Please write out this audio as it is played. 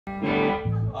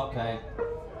Okay.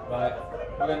 Right.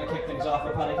 We're going to kick things off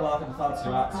with Paddy Clarke and the Fancy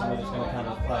Rats, and we're just going to kind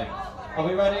of play. Are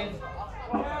we ready?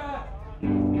 Yeah.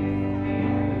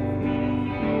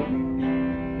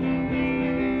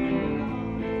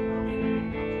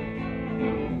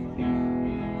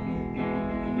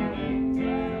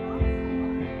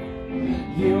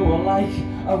 You are like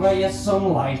a ray of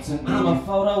sunlight, and I'm a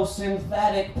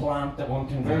photosynthetic plant that won't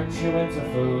convert you into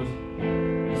food.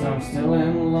 Cause I'm still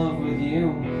in love with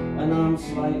you, and I'm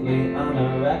slightly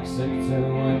anorexic too.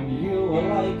 And you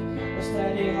are like a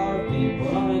steady heartbeat,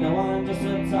 but I know I'm just a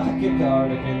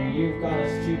tachycardic. And you've got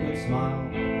a stupid smile,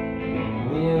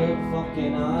 weird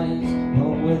fucking eyes,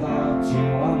 but without you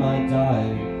I might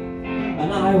die.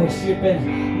 And I wish you'd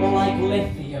been more like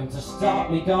lithium to stop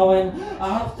me going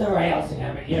off the rails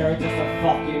again, but you're just a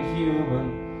fucking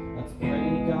human that's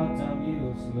pretty goddamn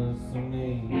useless to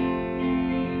me.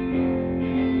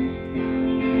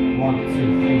 1, 2,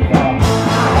 3, 4.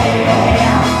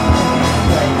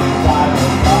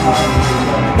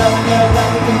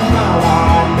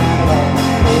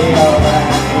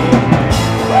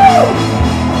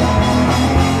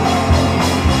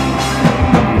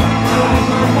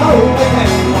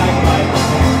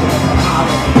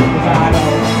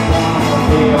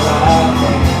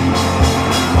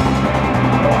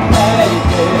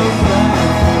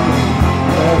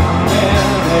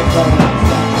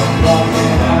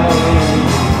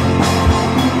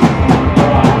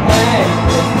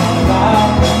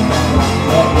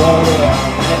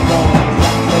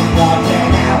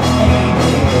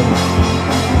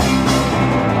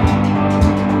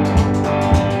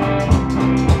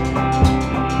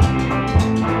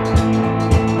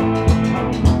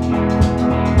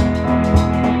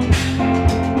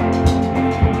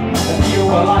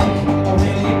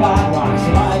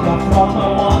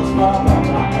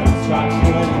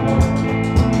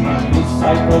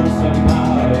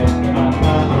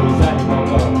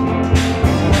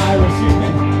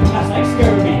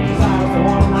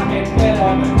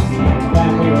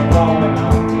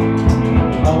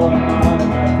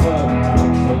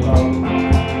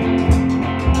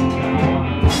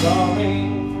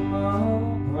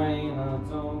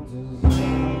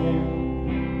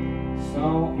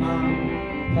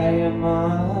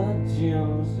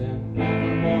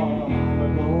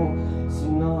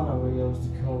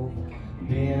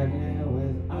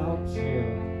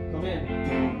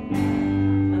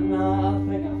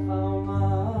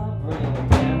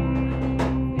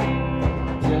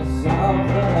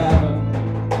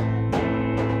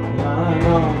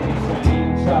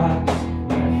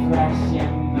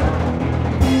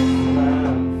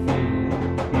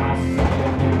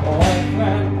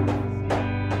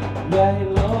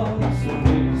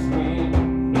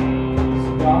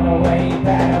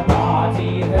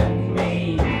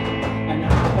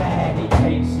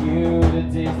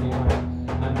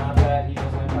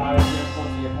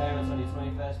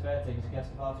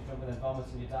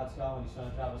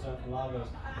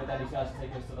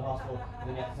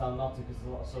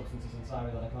 Substances inside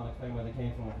me that I can't explain where they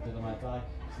came from, if I did I might die.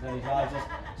 So then he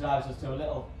drives us to a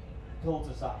little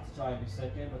cul-de-sac to try and be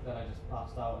sick in, but then I just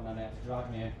passed out, and then they had to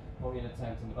drag me in, put me in a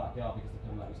tent in the backyard because they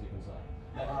couldn't let me sleep inside.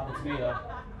 Never happened to me though.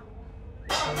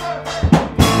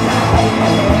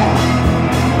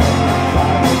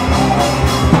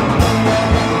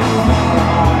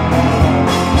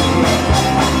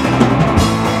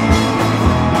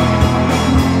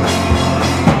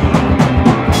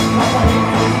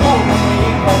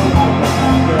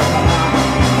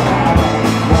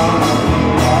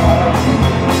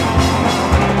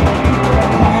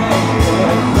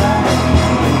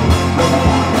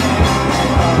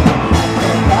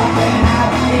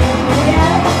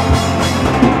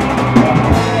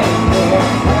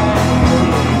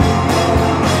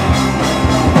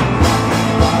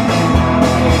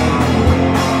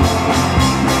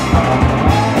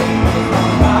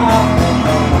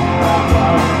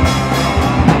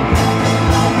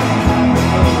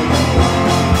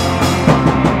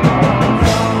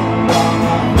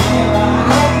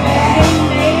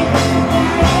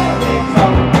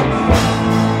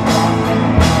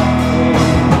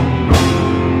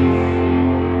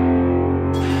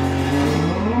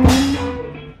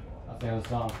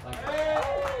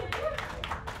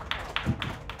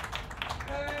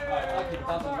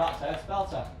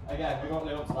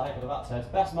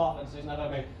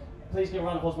 Please give a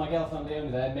round of applause to my girlfriend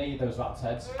Leonie there, made those rat's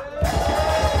heads.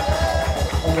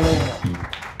 Unbelievable.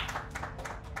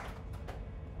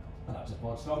 And I just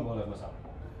poured strong all over myself.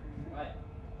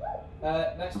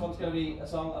 Right. Next one's going to be a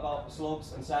song about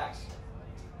slugs and sex.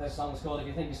 This song's called If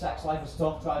You Think Your Sex Life Is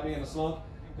Tough, Try Being a Slug.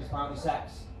 Because apparently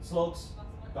slugs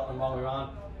got them wrong way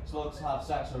around. Slugs have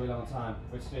sex for a really long time,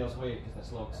 which feels weird because they're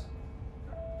slugs.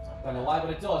 Don't know why, but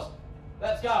it does.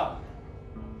 Let's go!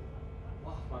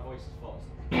 Oh, my voice is fucked.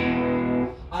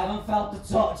 I haven't felt the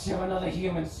touch of another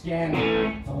human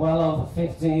skin for well over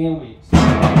 15 weeks.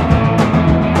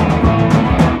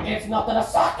 It's not that I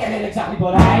suck at it exactly,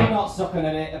 but I'm not sucking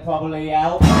at it to probably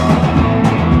help.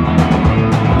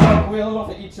 We'll look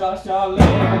at each other, shall live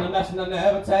in a mess and I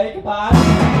never take a bite.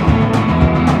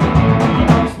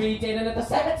 I was reading at the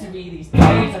cemetery these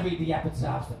days. I read the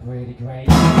epitaphs, they're pretty great.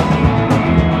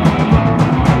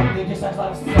 They just act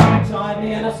like a join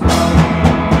me in a smoke.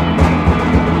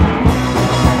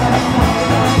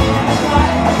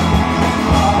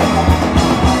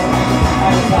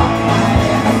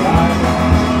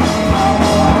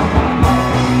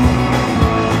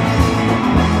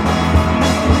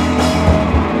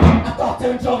 I thought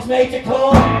doing drugs made you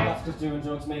cool. That's because doing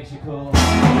drugs makes you cool.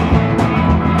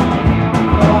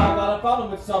 I've got a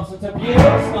problem with substance abuse,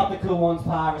 not the cool ones,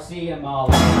 piracy and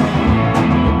Molly.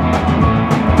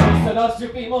 So those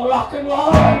should be more rock and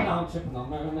roll. Now I'm tripping on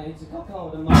mermaids and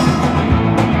cocoa and I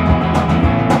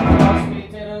was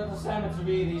speeding at the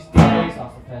cemetery these days.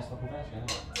 That's the best fucking version.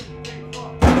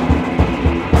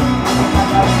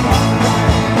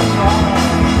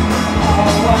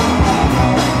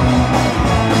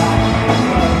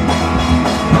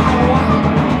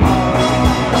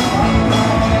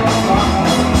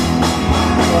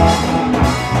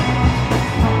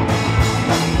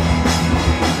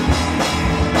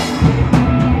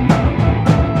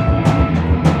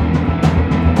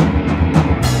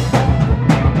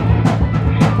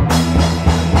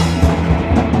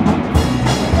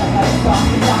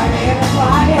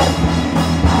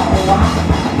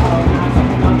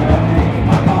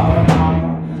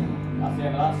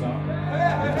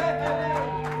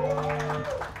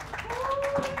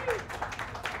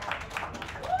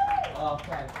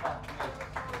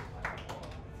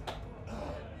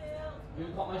 Who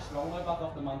got my stroller back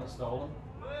off the man that stole them?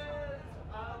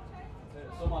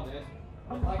 Someone did.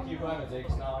 Thank you, whoever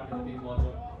digs. Now I'm going to be more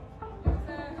drunk.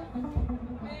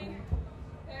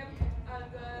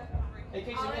 In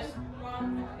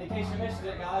case you missed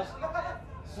it, guys,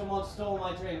 someone stole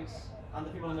my drinks and the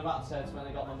people in the Rat's heads when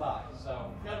they got them back.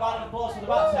 So, get a round of applause for the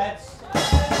Rat's heads.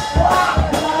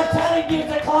 I'm telling you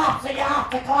to clap, so you have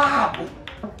to clap!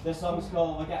 This song's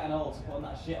called We're Getting Old, so putting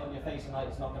that shit on your face tonight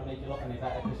is not going to make you look any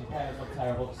better because your parents look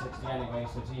terrible at 60 anyway,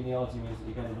 so genealogy means that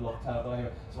you're going to look terrible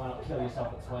anyway, so why not kill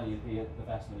yourself at 20 and be the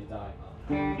best when you die?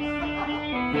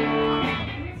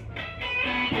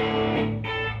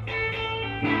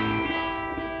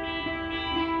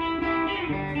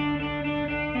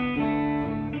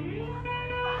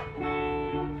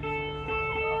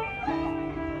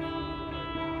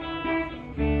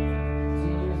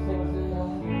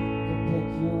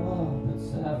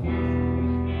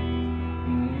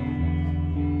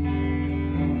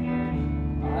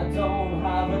 I don't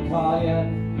have a car yet,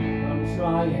 but I'm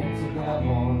trying to get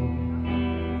one.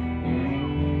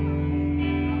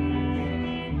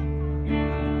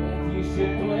 If you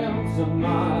should glimpse of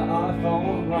my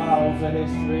iPhone browser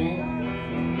history,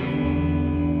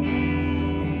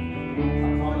 I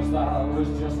promise that was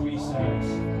just research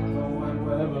for when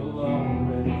we're alone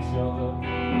with each other.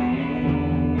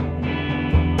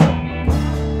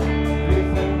 You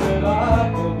think that I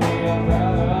could be a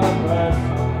better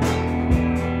person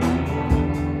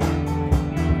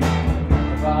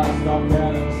if I stop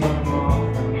getting so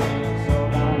wrong and being so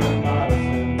damn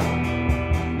embarrassing?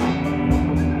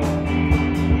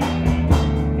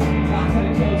 I could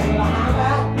have killed you with a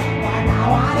hammer, but now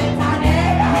I didn't need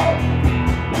it.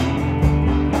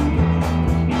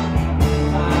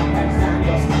 I can't stand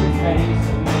your stupid face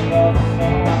and your love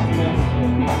so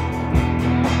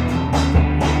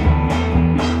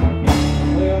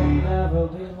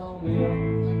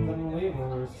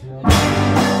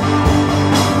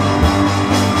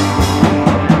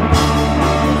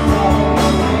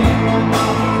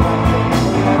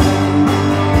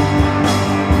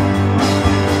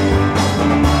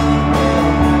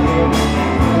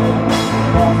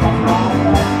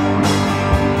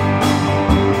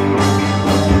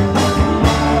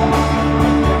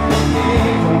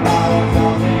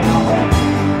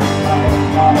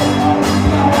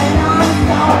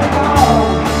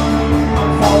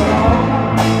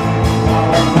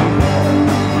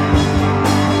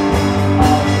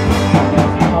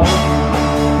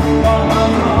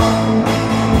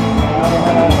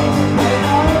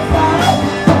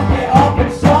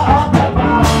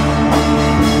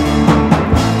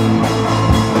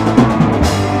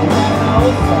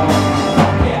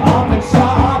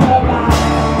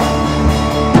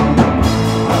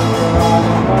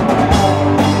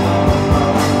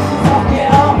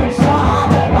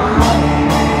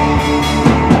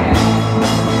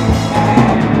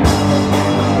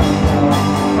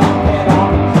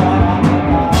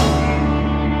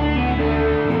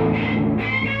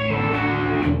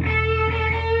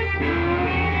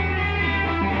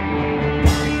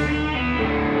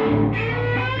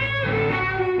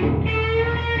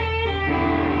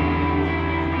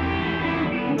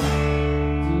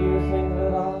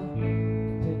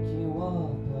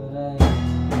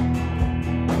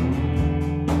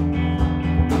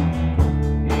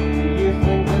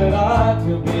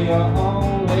your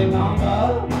only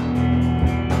number.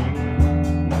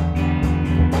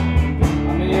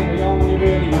 I mean, we only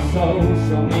really a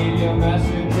social media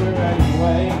messenger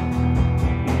anyway.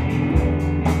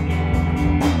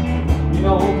 You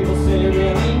know, people say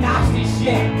really nasty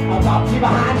shit. I'll talk to you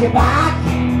behind your back.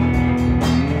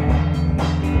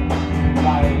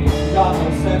 Like, you got no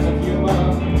sense of humor.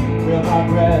 Real hot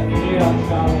breath, you don't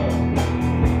shower.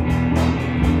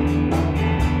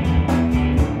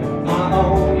 I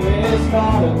always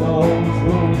thought of those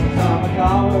rooms because I'm a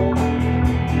coward.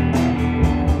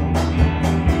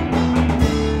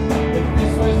 If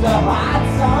this was a hot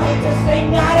song, it'd just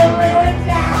sing out and ruin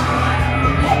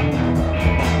time.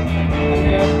 And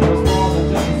if it was more than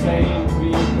just the same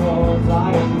 3 chords, I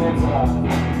admit that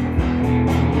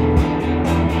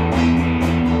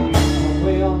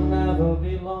we'll never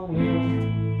be lonely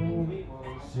when we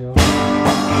won't show.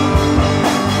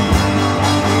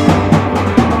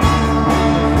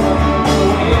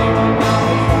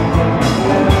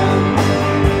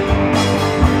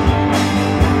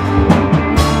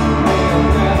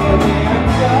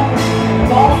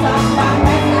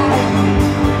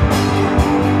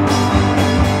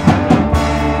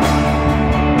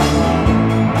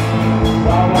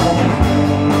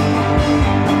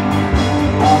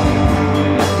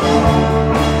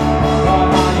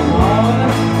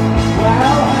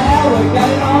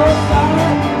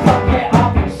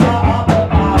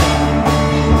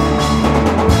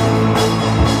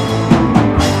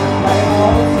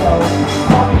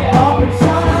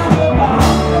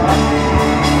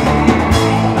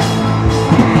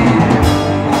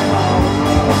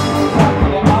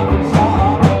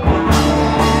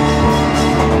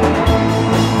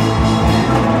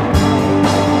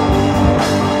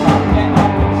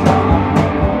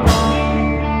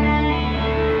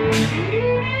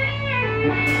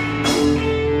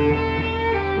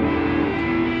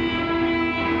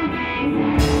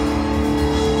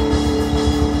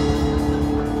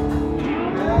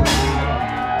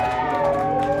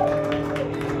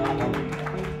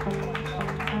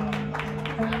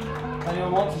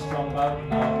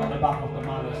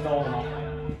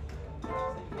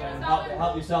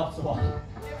 Help yourself to one.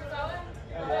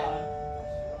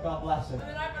 God bless him. And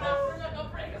then I've been offering like I'll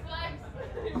break his legs.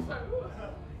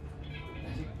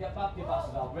 Get back, you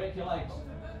bastard, I'll break your legs.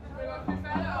 We got to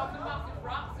fed off the massive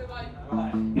rocks, so like.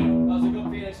 Right. That was a good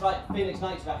Phoenix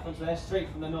Nights reference there, straight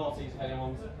from the noughties, if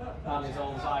anyone's down his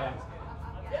own side.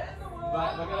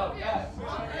 Right, we're going to, yeah.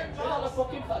 Oh, the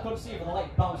fucking, I couldn't see you, but the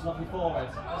light bouncing off your forehead.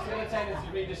 It's the tendency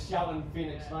of me just shouting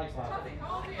Phoenix Nights like.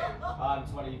 I'm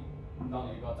 20. None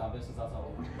of you goddamn business, that's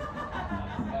all.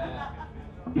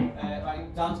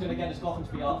 Right, Dan's going to get his glockenspiel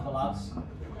to be out for the lads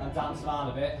and dance around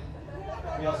a bit.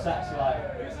 Real sexy like.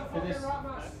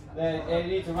 It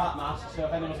needs a rat mask, so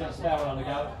if anyone's got a spare one on the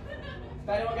go. If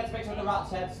anyone gets a picture of the rat's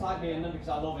head, tag me in them because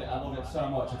I love it so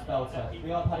much, it's belter.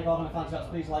 We are Paddy Clarke and fans,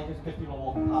 please like us because people are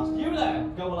walking past. You there!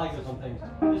 Go and like us on things.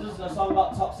 This is a song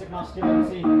about toxic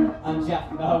masculinity and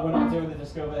Jeff. No, we're not doing the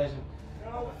disco version.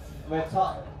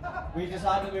 We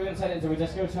decided that we were going to turn it into a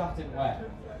disco track, didn't we?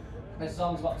 This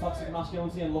song's about toxic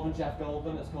masculinity and loving Jeff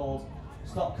Goldblum. It's called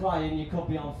Stop Crying, You Could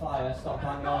Be On Fire, Stop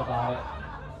Banging On About It.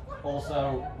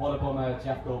 Also, what a bummer,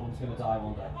 Jeff Goldblum's going to die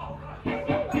one day.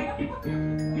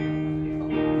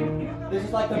 This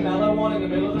is like the mellow one in the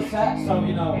middle of the set, so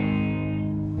you know,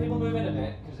 people move in a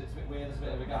bit, because it's a bit weird, there's a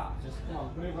bit of a gap. Just, come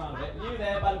on, move around a bit. You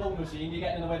there by the bubble machine, you're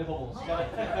getting in the way of the bubbles.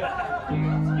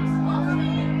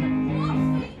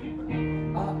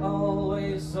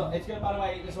 It's going to, by the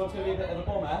way, this one's going to be a bit of a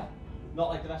bummer, not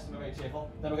like the rest of them are very cheerful.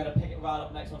 Then we're going to pick it right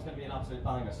up, next one's going to be an absolute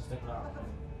banger, so stick around.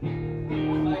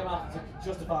 I'm going to have to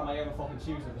justify my own fucking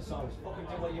choosing the songs. Fucking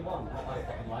do what you want, not my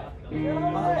fucking life.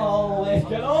 I always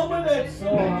get on with it,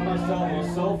 so I myself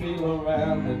with Sophie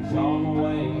Loren and John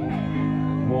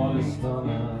Wayne. What a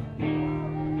stunner.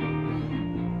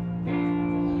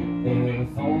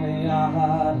 If only I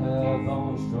had her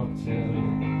bone structure.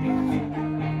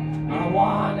 I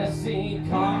wanna see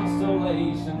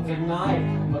constellations at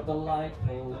night, but the light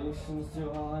pollution's too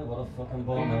high. What a fucking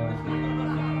bummer.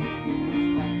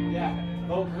 Yeah,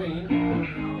 vote Queen.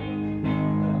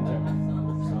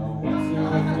 So what's in the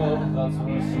club? That's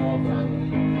what's over.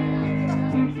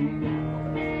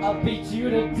 I'll beat you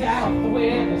to death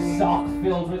with a sock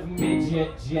filled with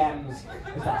midget gems,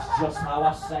 cause that's just how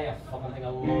I say I fucking think I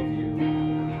love you.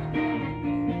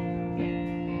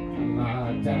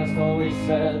 My dentist always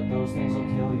said those things will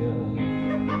kill you.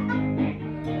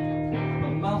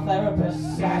 But my therapist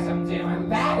says I'm doing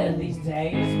better these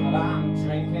days. But I'm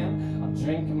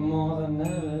drinking more than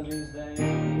ever these days.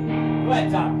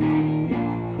 Wait up!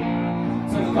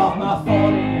 Took off my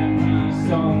 40 MG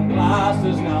song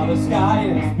sunglasses, now the sky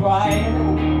is bright.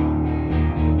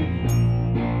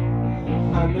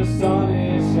 And the sun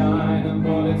is shining,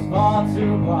 but it's far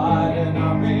too bright, and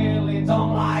I really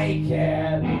don't like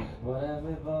it. But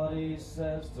everybody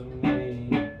says to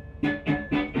me,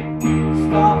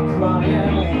 stop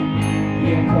crying,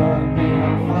 you could be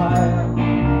on fire.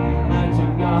 And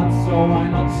you're not, so why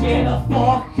not cheer the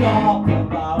fuck up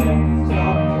about it?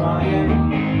 Stop crying,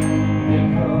 you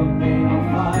could be on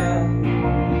fire.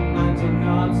 And you're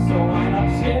not, so why not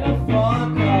cheer the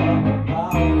fuck up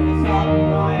about it? Stop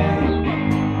crying,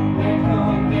 you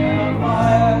could be on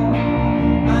fire.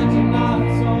 And you're not,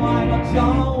 so why not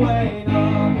John Wayne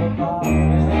up about it?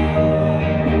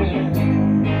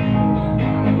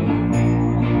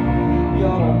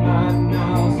 You're a man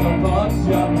now, so put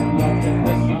your luck in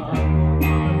the sun.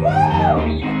 Woo!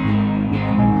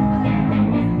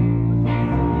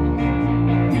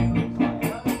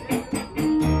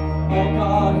 Oh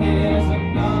God, here's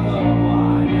another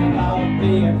one about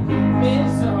being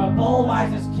miserable. Why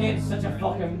is this kid such a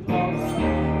fucking bummer?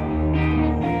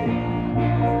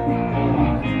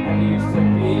 And he used to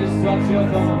be such a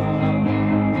bummer.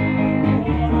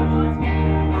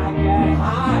 I get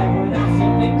high when I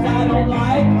see things I don't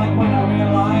like when I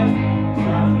realize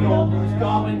Jeff Goldblum's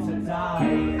going to die.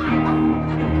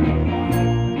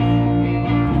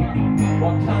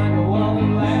 What kind of world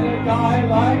would let a guy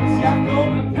like Jeff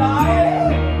Goldblum die?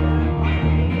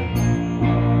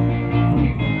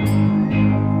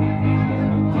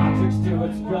 Patrick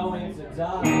Stewart's going to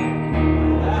die.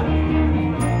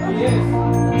 He is.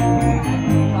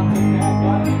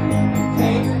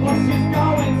 Kate Bush is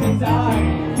going to die.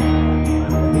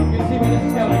 You can see where this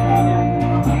is going on, yeah?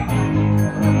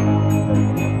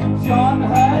 John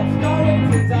Hurt's going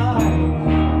to die.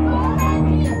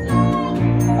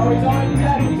 Oh, he's already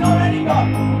dead. He's already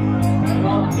gone.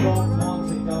 Ron Loved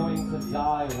Ones are going to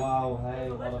die. Wow, hey,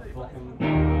 what a fucking...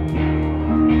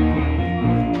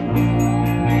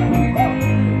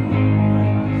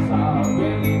 So I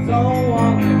really don't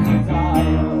want him to die.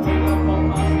 I'm gonna put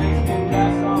my snakeskin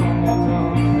dress on the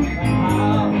drums and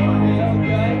have a real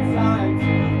good time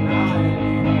tonight.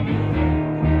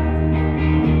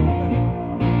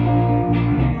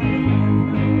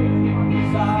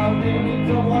 So I really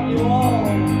don't want you all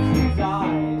to die.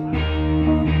 I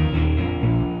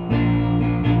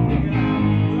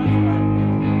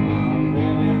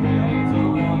really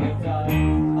don't want to die.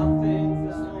 I think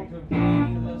this one could be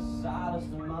the saddest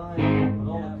of mine.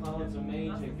 But all the clouds are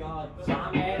major, god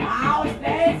damn it. How is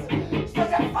this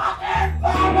such a fucking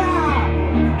bummer?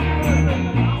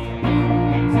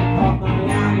 Take off my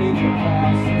Miami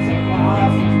dress, take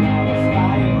glasses, now the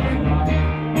sky is bright.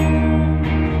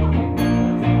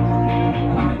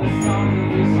 And the sun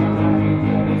is shining,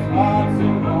 but it's far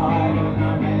too bright, and I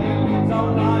really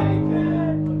don't like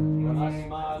it. When I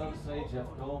smile and say Jeff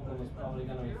Goldblum is probably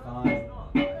gonna be fine.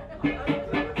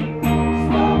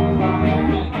 Stop crying,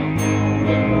 you could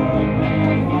be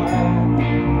on fire.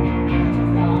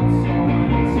 I'm so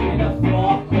empty to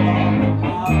fuck up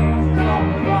about. Stop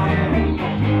crying, you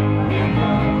could be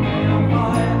on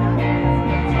fire.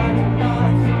 Trying to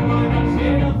not, so why not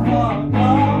cheer the fuck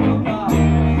up about.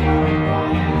 Stop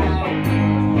crying, you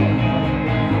could be on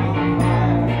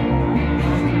fire.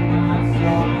 Not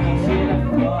so why not cheer the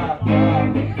fuck up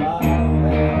about.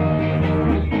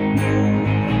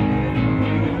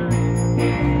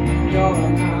 You're a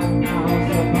man now,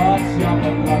 so much up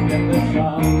and look at the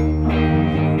sun.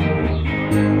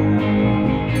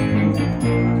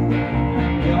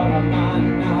 You're a man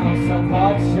now, so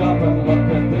much up and look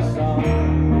at the sun.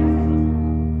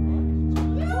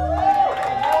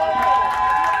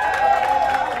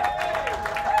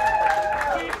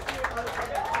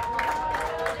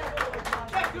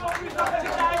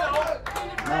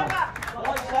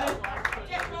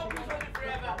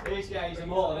 He's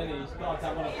immortal, isn't he? He's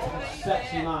goddamn what a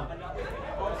sexy man.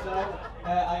 Also,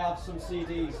 I have some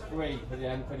CDs free for the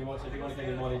end, pretty much, if you want to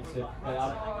give me money to...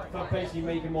 I'm basically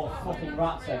making more fucking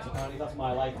rat sets, apparently that's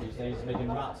my life these days, making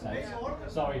rat sets.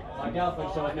 Sorry, my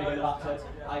girlfriend's always making rat sets.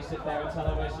 I sit there and tell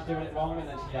her where she's doing it wrong, and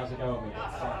then she has a go at me.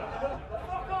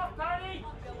 Fuck off, Paddy!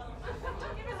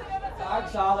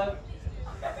 Thanks, Alan.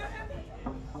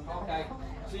 Okay.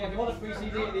 So yeah, if you want a free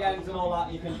CD at the end and all that,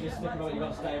 you can just stick about it, you've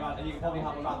got to stay around, and you can probably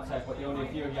have a rap set, but only a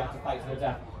few of you have to fight to the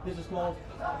death. This is called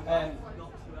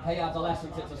Hey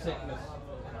Adolescence, It's a Sickness.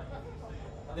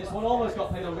 This one almost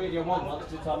got played on Radio 1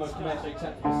 once, it's our most commercially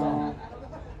acceptable song.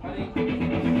 Ready?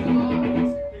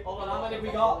 Hold on, how many have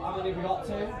we got? How many have we got?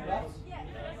 2 left?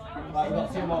 Right, we've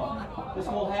got 2 more. This is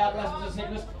called Hey Adolescence, It's a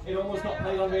Sickness. It almost got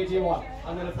played on Radio 1.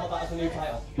 I'm going to put that as a new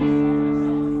title.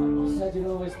 said you'd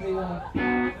always be a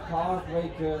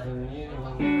heartbreaker than you.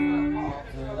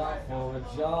 Opted out for a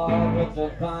job at the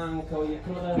bank, or you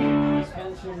could have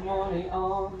spent your money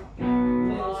on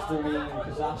Listerine,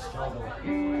 cause I struggle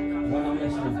when I'm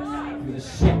listening to the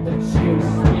shit that you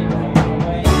speak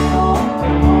away all the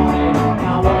morning.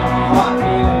 Now what am I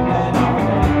feeling then? I'm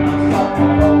myself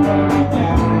all over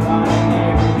again.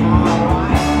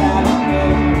 Right here,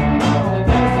 alright,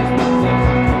 that's good.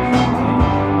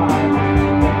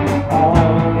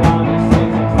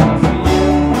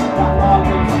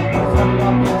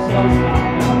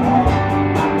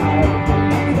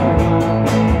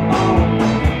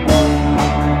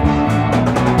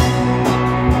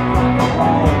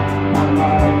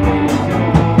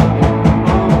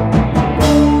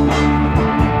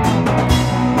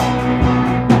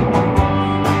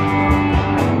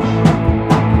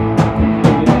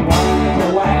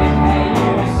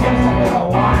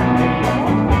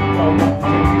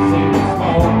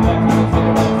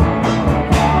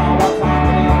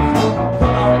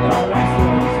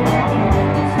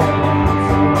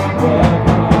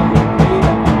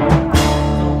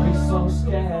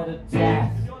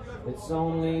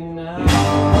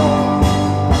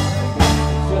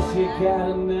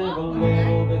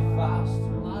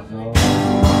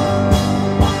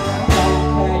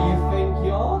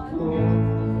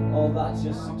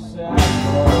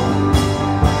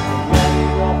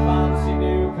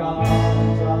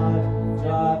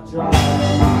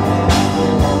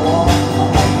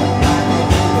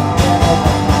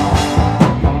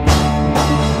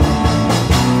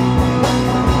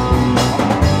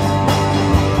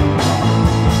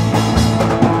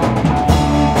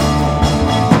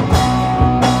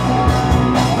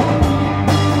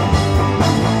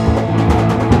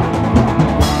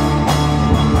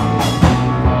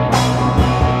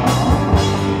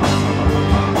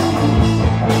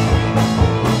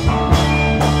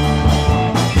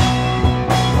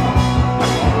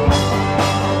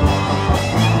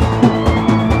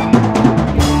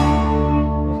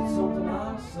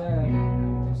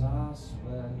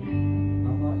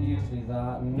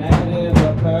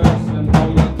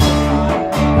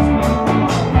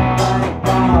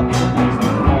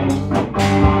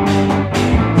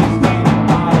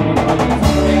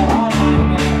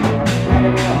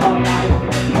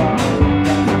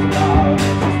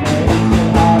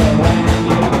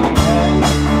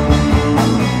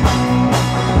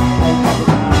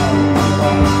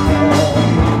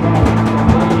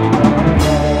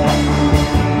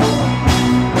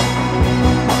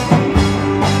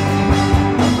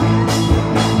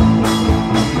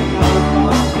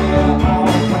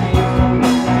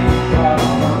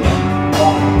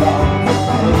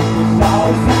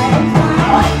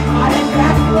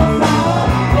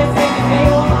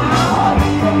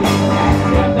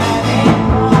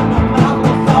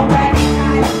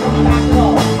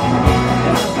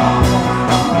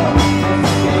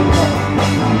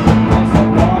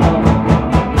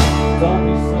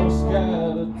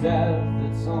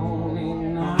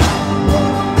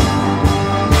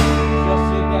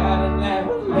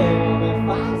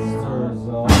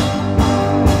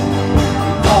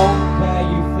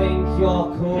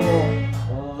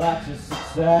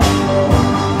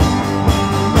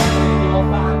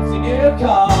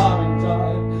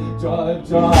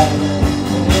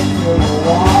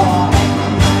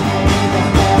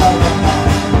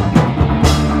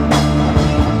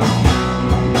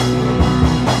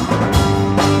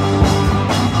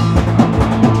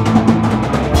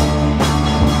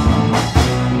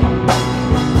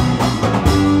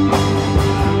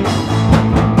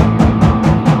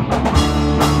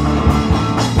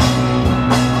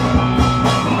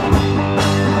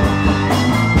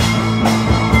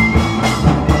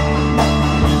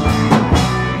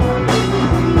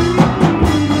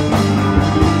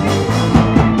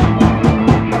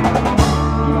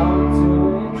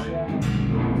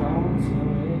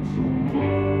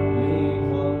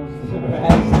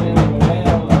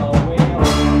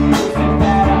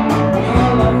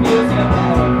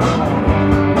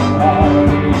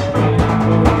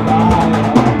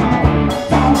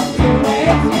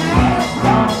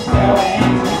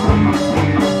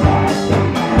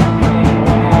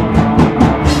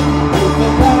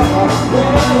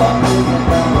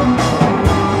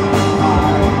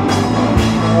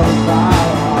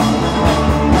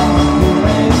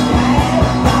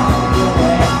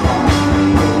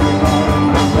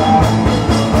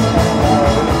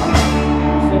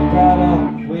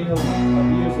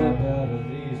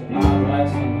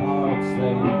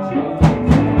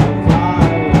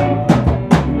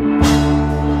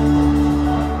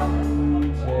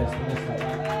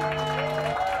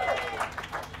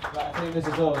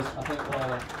 those, I think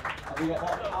have we got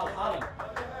Alan?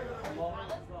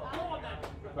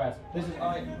 Right. This is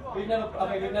alright. We've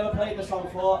never played the song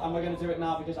before, and we're going to do it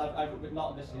now because I've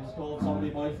not. This is called "Zombie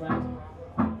Boyfriend."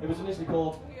 It was initially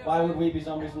called "Why Would We Be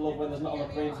Zombies in Love When There's Not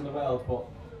Enough brains in the World," but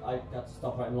I had to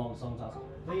stop writing long song titles.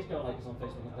 Please go like us on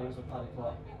Facebook and things with Paddy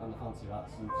Clarke and the Fancy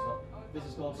Rats and stuff. This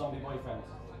is called "Zombie Boyfriend."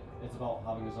 It's about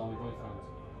having a zombie boyfriend.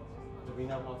 Do we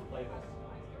know how to play this?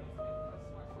 Are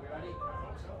we ready?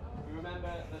 You remember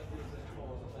that this is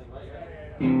chords and thing, right? You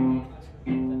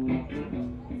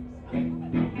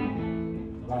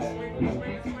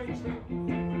ready?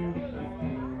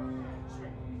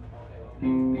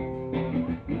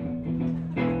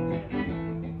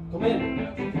 Come in.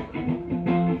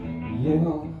 You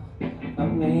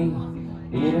and me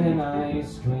eating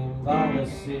ice cream by the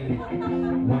sea.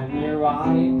 When your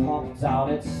eye popped out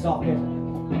its socket,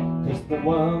 'cause the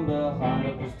worm behind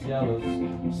it was jealous.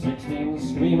 16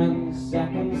 screaming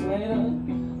seconds later,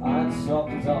 I'd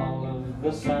sucked all of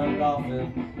the sand off it,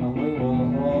 and we were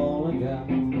whole again.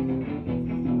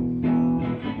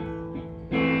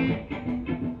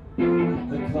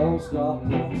 The Coast Guard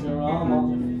pulled your arm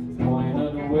off,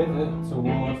 pointed with it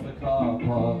towards the car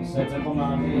park, said to come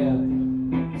out here.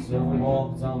 So we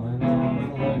walked on and on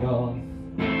and leg off.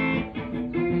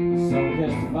 Some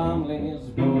kissed families,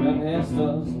 booed and hissed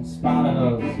us and spat at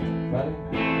us. Ready?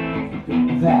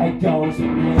 There goes the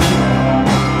music.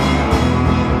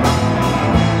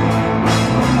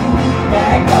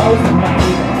 There goes the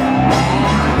music.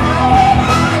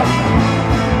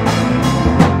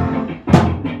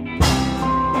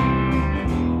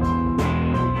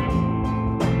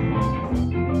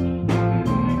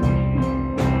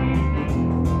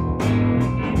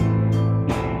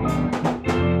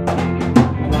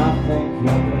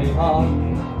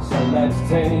 So let's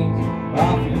take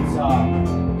off your top,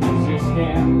 'cause your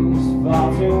skin's far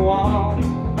too warm,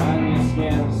 and your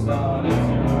skin's starting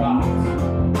to rot,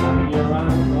 and your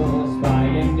ankles by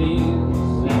your knees,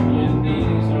 and your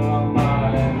knees are on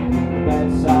my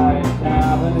bedside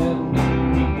cabinet.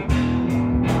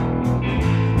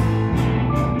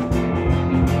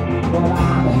 But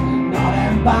I'm not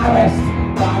embarrassed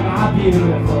by my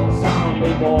beautiful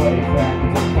zombie boyfriend.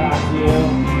 In fact, you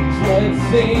should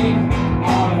see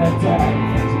all the dirty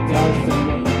things he does to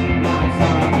me, my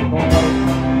zombie boyfriend.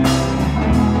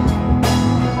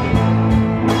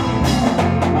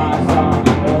 My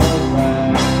zombie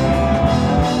boyfriend.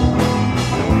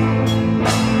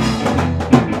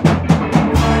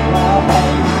 Well, hey,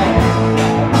 my head,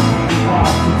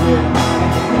 what to do?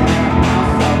 I'll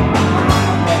say my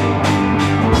baby.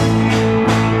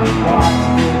 What to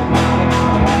do?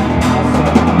 I'll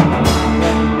say my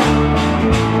baby.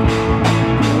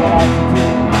 What to do?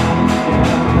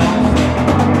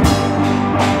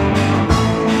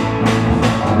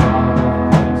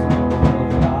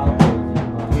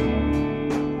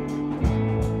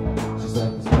 She said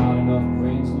there's not enough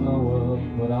brains in the world,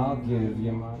 but I'll give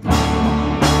you mine.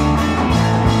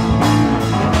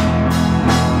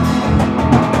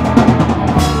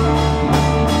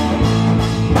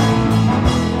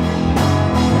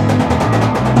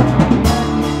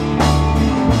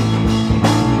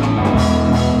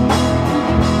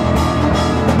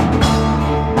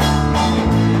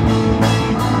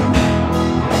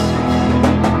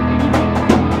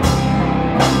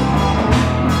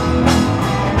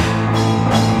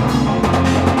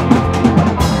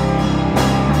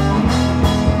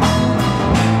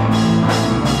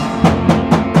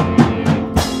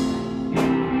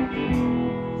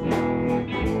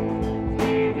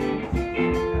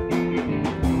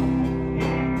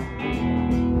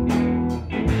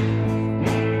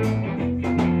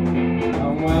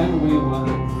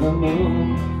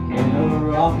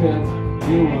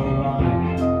 You were on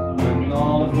it, and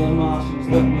all of the Martians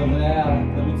that were there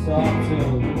that we talked to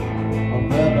on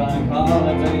their bank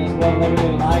holidays. Well, they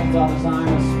really liked our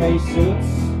designer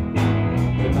spacesuits,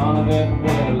 but none of it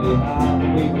really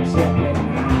happened. We were tripping,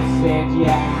 and I said,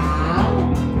 yeah.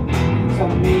 So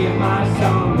me and my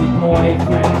zombie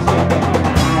boyfriend tripping, and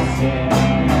I said,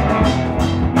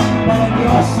 well,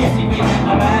 you're shitty, we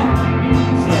never met.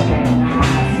 Tripping, and I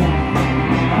said,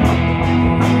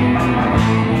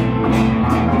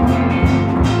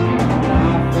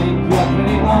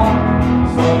 pretty hard,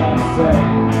 so let's say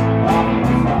off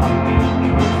the top,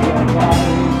 your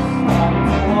body's starting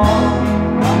to warm,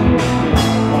 and your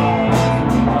skin's starting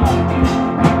to rot.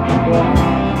 But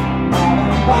I'm not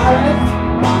embarrassed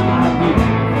by my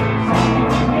beautiful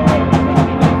zombie boyfriend.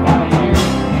 If I hear,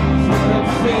 you should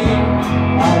see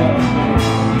all of me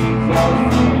so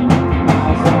sweet.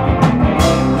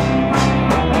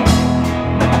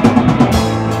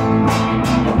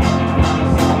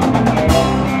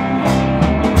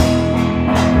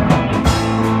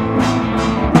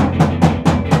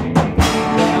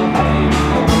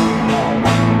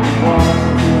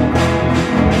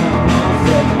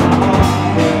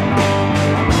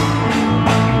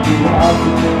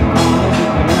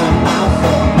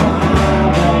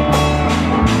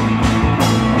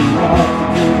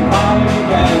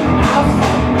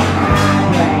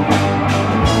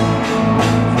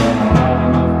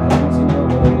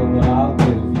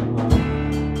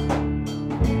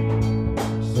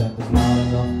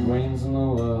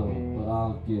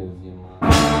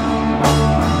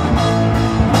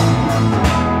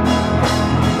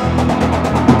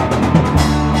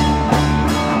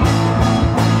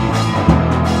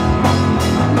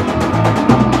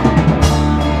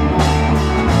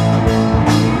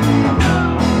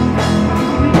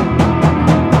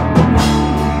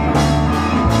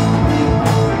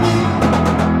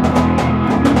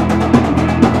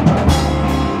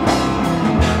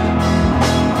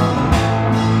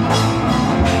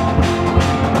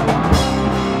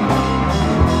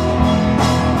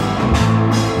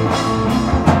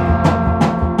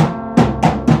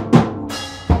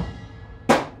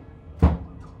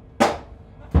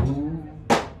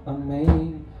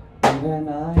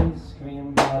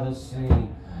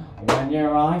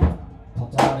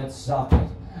 outside its socket,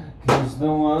 'cause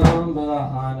the one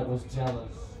behind it was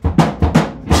jealous.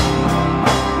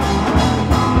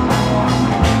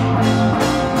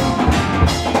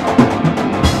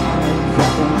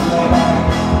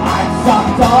 I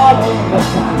sucked all of the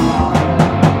time.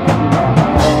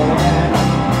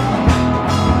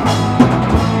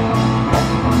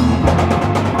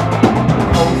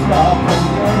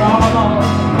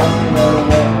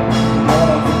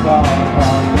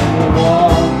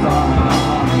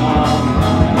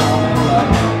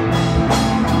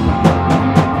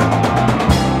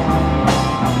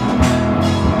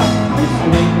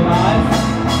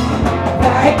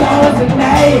 There goes the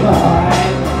neighborhood.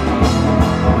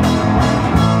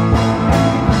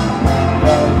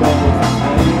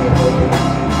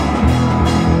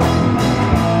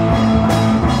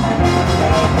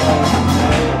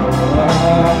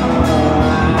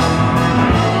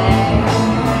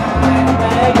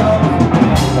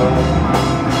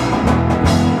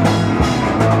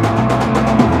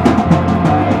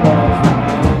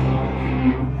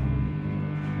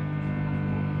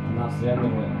 And that's the end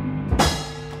of it.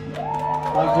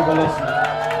 Thank you for listening.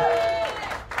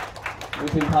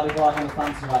 We've been Paddy Clarke and the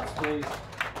Fancy Rats. Please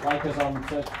like us on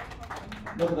to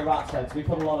look at the Rats heads. We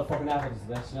put a lot of fucking effort into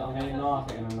this, you know what I mean?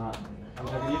 Marketing and that.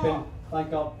 You've been,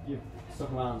 thank God you've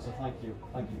stuck around, so thank you.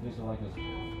 Thank you, please like us.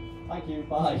 Thank you,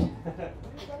 bye.